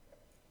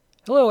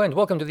Hello and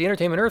welcome to the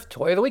Entertainment Earth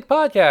Toy of the Week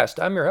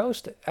podcast. I'm your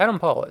host, Adam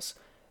Paulus.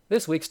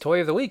 This week's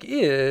Toy of the Week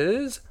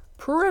is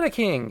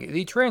Predaking,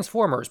 the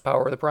Transformers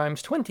Power of the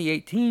Primes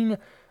 2018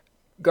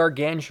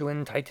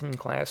 Gargantuan Titan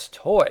class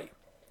toy.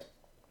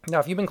 Now,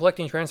 if you've been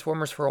collecting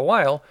Transformers for a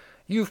while,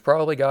 you've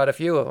probably got a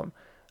few of them.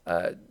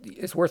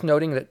 It's worth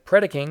noting that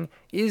Predaking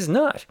is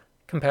not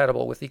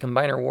compatible with the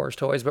Combiner Wars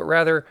toys, but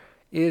rather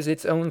is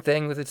its own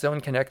thing with its own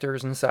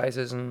connectors and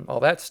sizes and all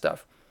that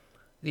stuff.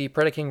 The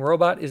Predaking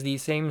robot is the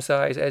same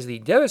size as the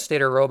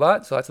Devastator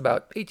robot, so that's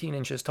about 18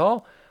 inches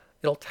tall.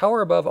 It'll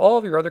tower above all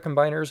of your other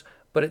combiners,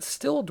 but it's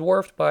still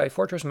dwarfed by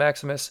Fortress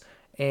Maximus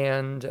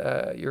and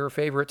your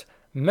favorite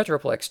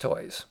Metroplex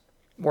toys.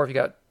 Or if you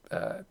got,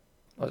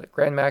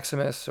 Grand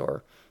Maximus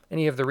or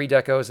any of the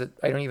redecos that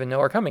I don't even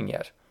know are coming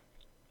yet.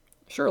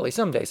 Surely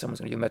someday someone's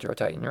going to do Metro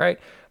Titan, right?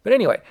 But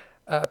anyway,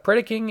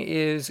 Predaking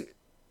is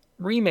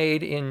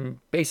remade in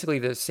basically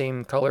the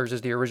same colors as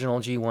the original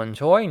G1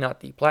 toy, not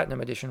the Platinum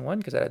Edition one,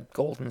 because it had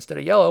gold instead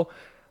of yellow.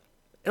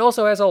 It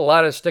also has a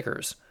lot of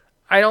stickers.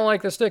 I don't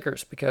like the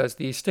stickers, because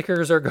the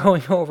stickers are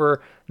going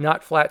over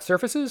not flat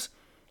surfaces,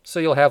 so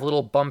you'll have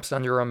little bumps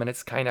under them, and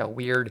it's kind of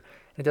weird.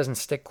 It doesn't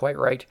stick quite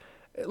right.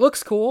 It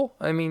looks cool.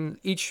 I mean,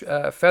 each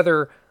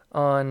feather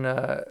on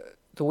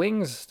the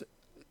wings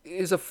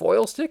is a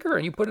foil sticker,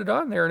 and you put it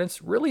on there, and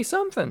it's really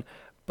something.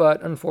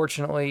 But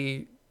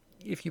unfortunately,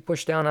 if you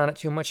push down on it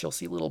too much, you'll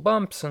see little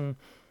bumps, and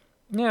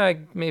yeah,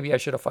 maybe I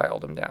should have filed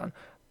them down,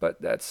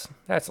 but that's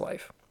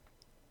life.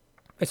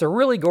 It's a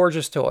really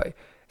gorgeous toy.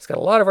 It's got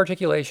a lot of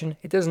articulation.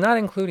 It does not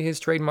include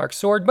his trademark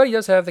sword, but he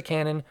does have the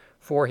cannon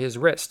for his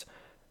wrist,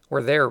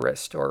 or their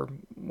wrist, or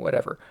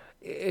whatever.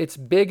 It's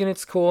big and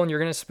it's cool, and you're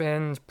going to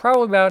spend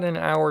probably about an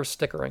hour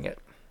stickering it.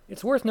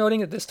 It's worth noting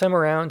that this time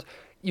around,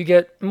 you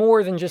get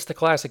more than just the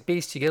classic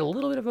beast. You get a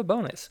little bit of a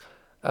bonus.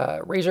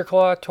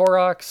 Razorclaw,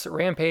 Torox,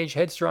 Rampage,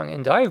 Headstrong,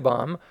 and Dive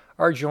Bomb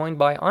are joined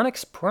by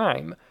Onyx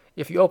Prime.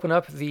 If you open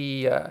up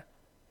the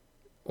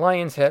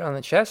lion's head on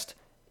the chest,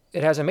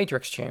 it has a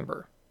matrix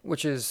chamber,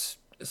 which is,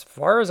 as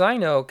far as I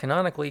know,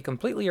 canonically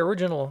completely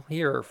original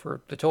here for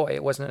the toy.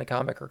 It wasn't in a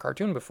comic or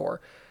cartoon before.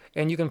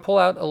 And you can pull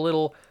out a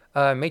little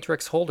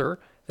matrix holder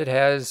that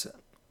has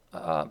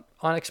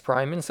Onyx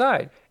Prime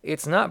inside.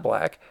 It's not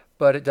black,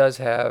 but it does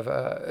have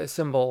a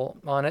symbol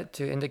on it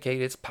to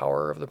indicate its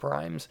power of the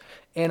primes.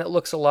 And it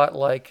looks a lot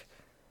like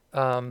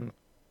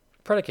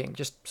Predaking,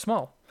 just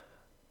small.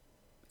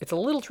 It's a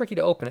little tricky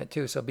to open it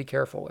too, so be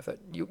careful with it.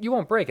 You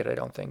won't break it, I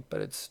don't think,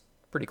 but it's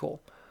pretty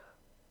cool.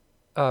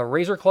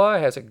 Razorclaw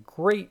has a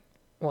great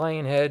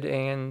lion head,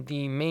 and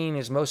the mane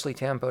is mostly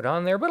tampoed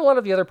on there, but a lot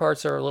of the other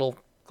parts are little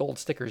gold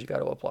stickers you got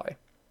to apply.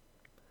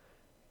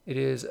 It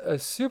is a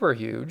super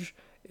huge.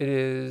 It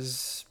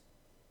is...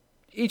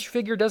 Each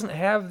figure doesn't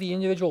have the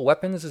individual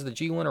weapons as the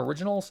G1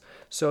 originals,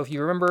 so if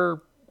you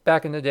remember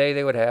back in the day,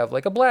 they would have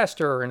like a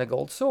blaster and a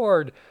gold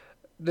sword.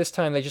 This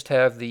time they just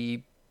have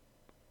the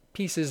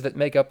pieces that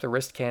make up the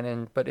wrist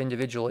cannon, but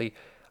individually.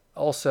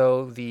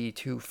 Also, the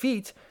 2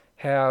 feet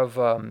have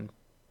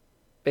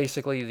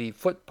basically the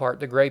foot part,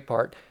 the gray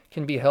part,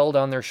 can be held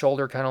on their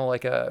shoulder kind of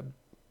like a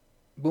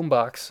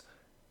boombox,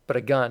 but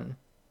a gun.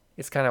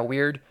 It's kind of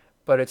weird,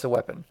 but it's a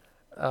weapon.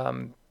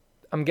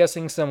 I'm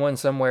guessing someone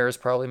somewhere is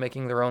probably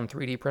making their own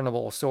 3D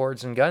printable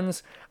swords and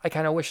guns. I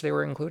kind of wish they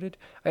were included.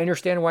 I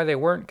understand why they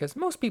weren't, because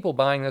most people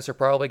buying this are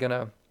probably going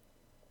to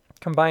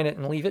combine it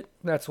and leave it.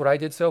 That's what I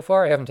did so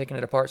far. I haven't taken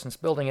it apart since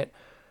building it,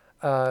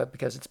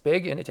 because it's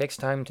big and it takes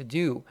time to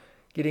do.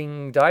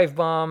 Getting Dive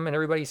Bomb and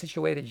everybody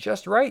situated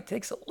just right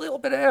takes a little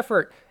bit of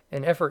effort,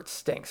 and effort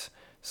stinks.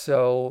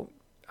 So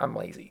I'm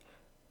lazy.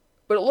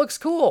 But it looks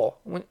cool.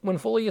 When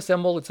fully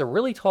assembled, it's a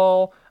really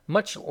tall,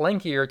 much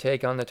lankier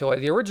take on the toy.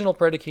 The original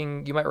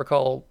Predaking, you might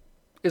recall,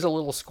 is a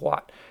little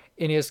squat.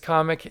 In his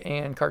comic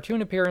and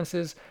cartoon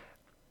appearances,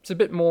 it's a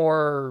bit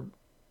more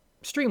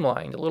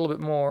streamlined, a little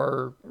bit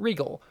more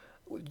regal.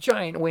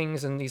 Giant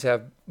wings, and these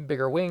have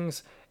bigger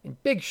wings,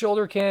 and big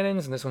shoulder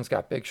cannons, and this one's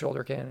got big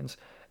shoulder cannons.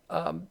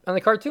 On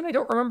the cartoon, I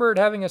don't remember it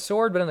having a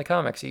sword, but in the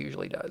comics, he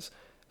usually does.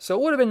 So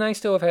it would have been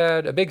nice to have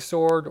had a big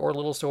sword or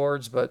little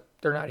swords, but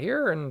they're not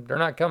here and they're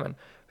not coming.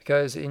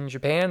 Because in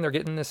Japan, they're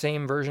getting the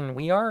same version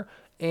we are,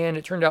 and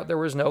it turned out there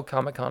was no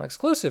Comic-Con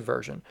exclusive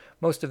version.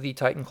 Most of the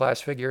Titan class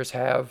figures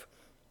have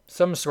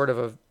some sort of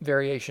a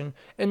variation,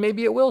 and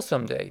maybe it will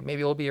someday.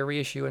 Maybe it'll be a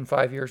reissue in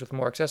 5 years with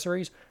more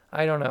accessories.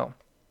 I don't know.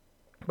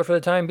 But for the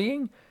time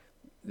being,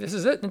 this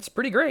is it, and it's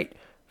pretty great.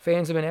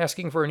 Fans have been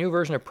asking for a new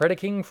version of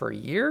Predaking for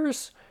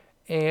years,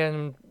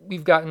 and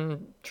we've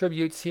gotten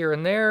tributes here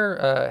and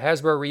there.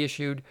 Hasbro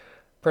reissued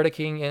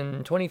Predaking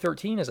in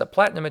 2013 as a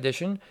Platinum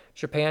Edition.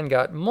 Japan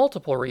got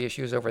multiple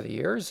reissues over the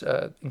years,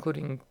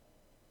 including,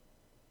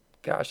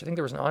 I think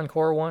there was an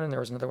Encore one, and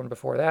there was another one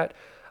before that.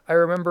 I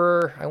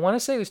remember, I want to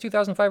say it was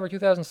 2005 or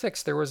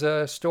 2006, there was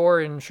a store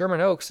in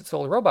Sherman Oaks that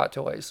sold robot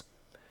toys,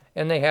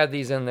 and they had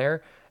these in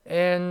there,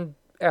 and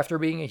after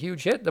being a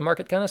huge hit, the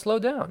market kind of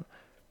slowed down.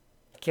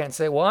 Can't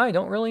say why,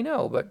 don't really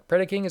know, but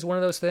Predaking is one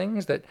of those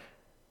things that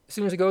As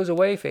soon as it goes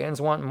away,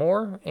 fans want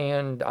more,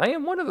 and I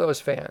am one of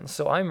those fans.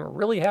 So I'm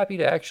really happy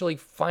to actually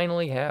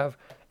finally have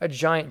a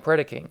giant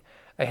Predaking.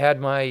 I had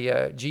my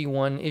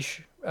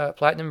G1-ish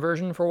Platinum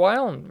version for a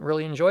while and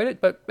really enjoyed it,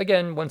 but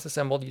again, once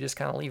assembled, you just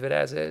kind of leave it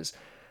as is.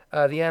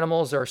 The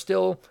animals are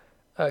still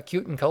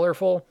cute and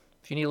colorful.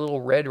 If you need a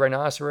little red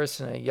rhinoceros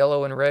and a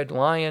yellow and red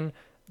lion,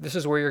 this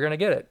is where you're going to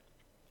get it.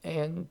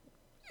 And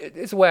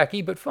it's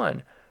wacky but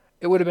fun.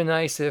 It would have been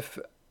nice if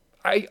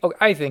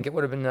I think it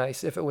would have been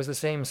nice if it was the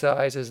same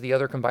size as the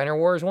other Combiner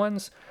Wars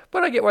ones,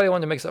 but I get why they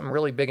wanted to make something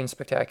really big and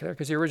spectacular,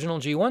 because the original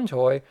G1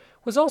 toy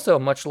was also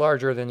much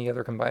larger than the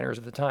other Combiners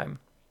of the time.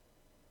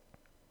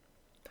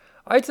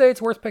 I'd say it's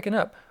worth picking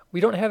up.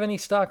 We don't have any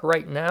stock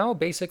right now.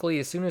 Basically,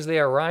 as soon as they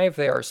arrive,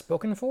 they are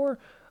spoken for.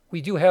 We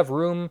do have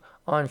room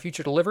on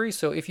future deliveries,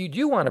 so if you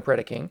do want a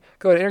Predaking,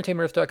 go to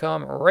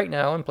entertainmentearth.com right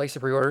now and place a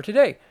pre-order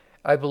today.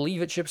 I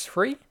believe it ships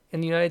free in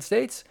the United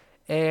States,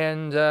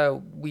 and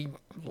we'd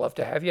love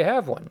to have you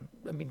have one.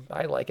 I mean,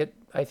 I like it.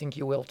 I think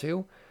you will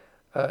too.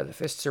 The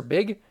fists are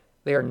big.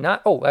 They are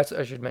not... Oh, that's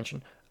I should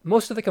mention.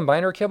 Most of the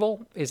Combiner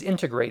kibble is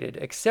integrated,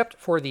 except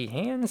for the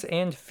hands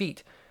and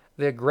feet.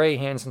 The gray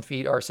hands and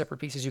feet are separate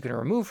pieces you can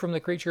remove from the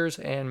creatures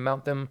and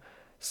mount them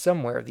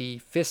somewhere. The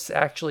fists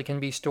actually can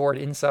be stored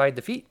inside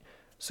the feet,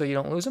 so you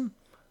don't lose them.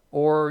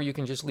 Or you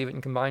can just leave it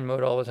in combined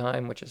mode all the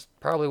time, which is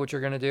probably what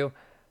you're going to do.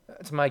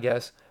 That's my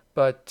guess.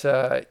 But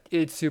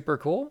it's super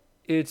cool.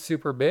 It's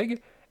super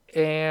big.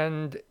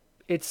 And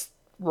it's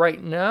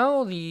right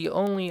now the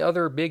only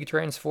other big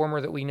Transformer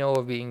that we know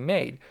of being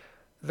made.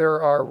 There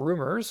are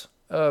rumors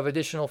of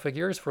additional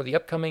figures for the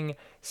upcoming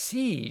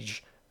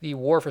Siege, the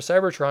War for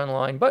Cybertron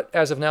line, but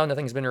as of now,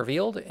 nothing's been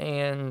revealed,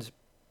 and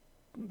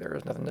there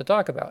is nothing to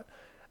talk about.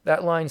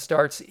 That line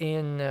starts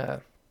in, I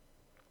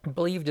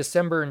believe,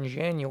 December and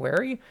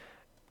January.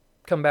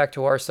 Come back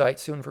to our site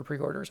soon for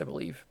pre-orders, I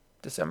believe.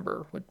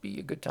 December would be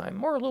a good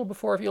time, or a little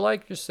before if you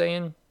like, just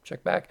saying,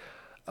 check back.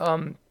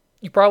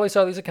 You probably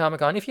saw these at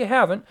Comic-Con. If you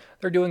haven't,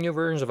 they're doing new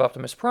versions of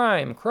Optimus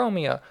Prime,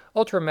 Chromia,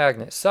 Ultra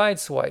Magnus,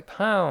 Sideswipe,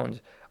 Hound.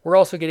 We're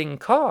also getting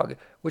Cog,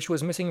 which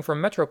was missing from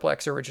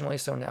Metroplex originally,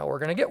 so now we're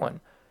going to get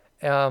one.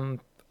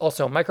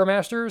 Also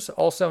Micromasters,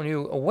 also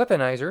new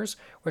Weaponizers,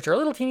 which are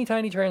little teeny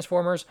tiny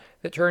Transformers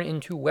that turn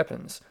into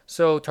weapons.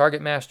 So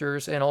Target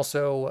Masters and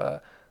also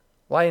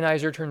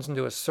Lionizer turns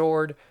into a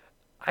sword.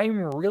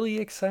 I'm really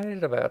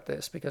excited about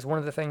this because one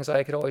of the things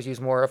I could always use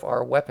more of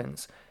are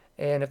weapons.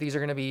 And if these are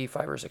going to be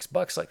 $5 or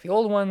 $6 like the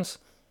old ones,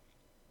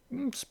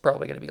 it's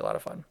probably going to be a lot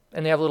of fun.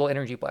 And they have little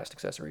energy blast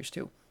accessories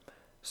too.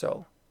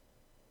 So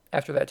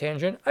after that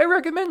tangent, I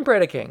recommend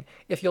Predaking.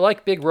 If you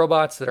like big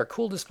robots that are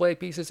cool display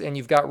pieces and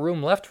you've got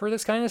room left for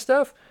this kind of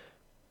stuff,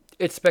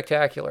 it's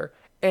spectacular.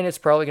 And it's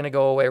probably going to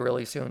go away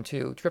really soon,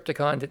 too.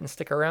 Trypticon didn't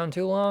stick around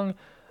too long.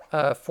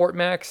 Fort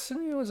Max,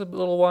 it was a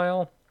little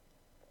while.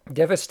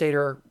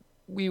 Devastator,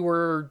 we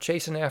were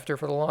chasing after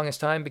for the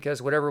longest time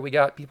because whatever we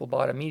got, people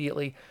bought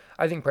immediately.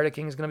 I think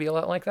Predaking is going to be a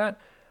lot like that.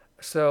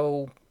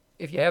 So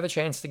if you have a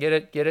chance to get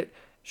it, get it.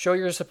 Show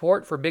your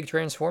support for big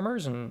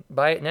Transformers and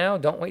buy it now.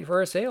 Don't wait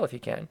for a sale if you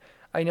can.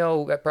 I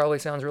know that probably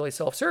sounds really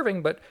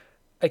self-serving, but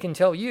I can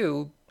tell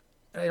you,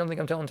 I don't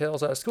think I'm telling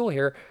tales out of school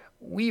here,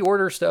 we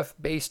order stuff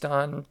based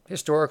on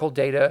historical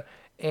data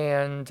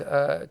and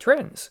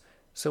trends.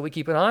 So we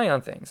keep an eye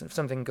on things. If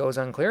something goes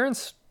on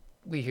clearance,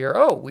 we hear,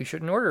 oh, we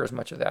shouldn't order as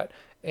much of that.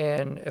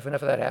 And if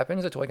enough of that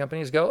happens, the toy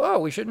companies go, oh,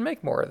 we shouldn't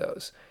make more of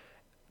those.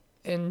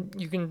 And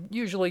you can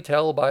usually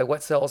tell by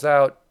what sells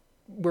out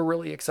we're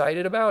really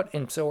excited about,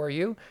 and so are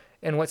you,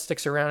 and what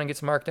sticks around and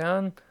gets marked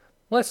down,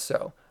 less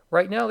so.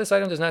 Right now, this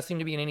item does not seem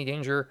to be in any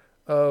danger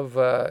of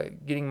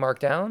getting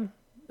marked down.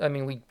 I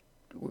mean,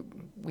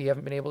 we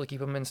haven't been able to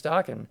keep them in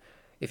stock, and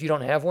if you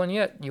don't have one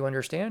yet, you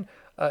understand.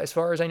 As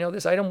far as I know,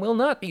 this item will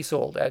not be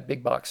sold at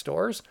big box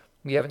stores.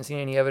 We haven't seen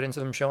any evidence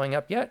of them showing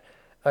up yet.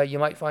 You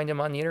might find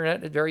them on the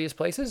internet at various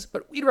places,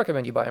 but we'd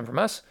recommend you buy them from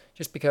us,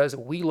 just because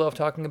we love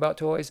talking about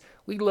toys.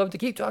 We love to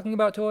keep talking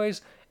about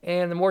toys,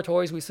 and the more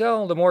toys we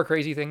sell, the more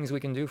crazy things we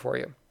can do for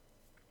you,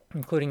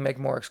 including make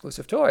more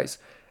exclusive toys.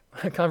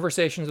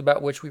 Conversations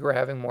about which we were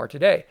having more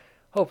today.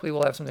 Hopefully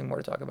we'll have something more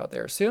to talk about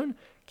there soon.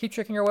 Keep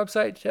checking our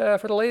website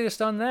for the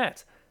latest on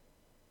that.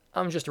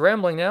 I'm just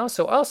rambling now,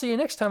 so I'll see you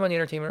next time on the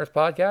Entertainment Earth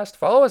podcast.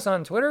 Follow us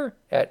on Twitter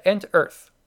at EntEarth.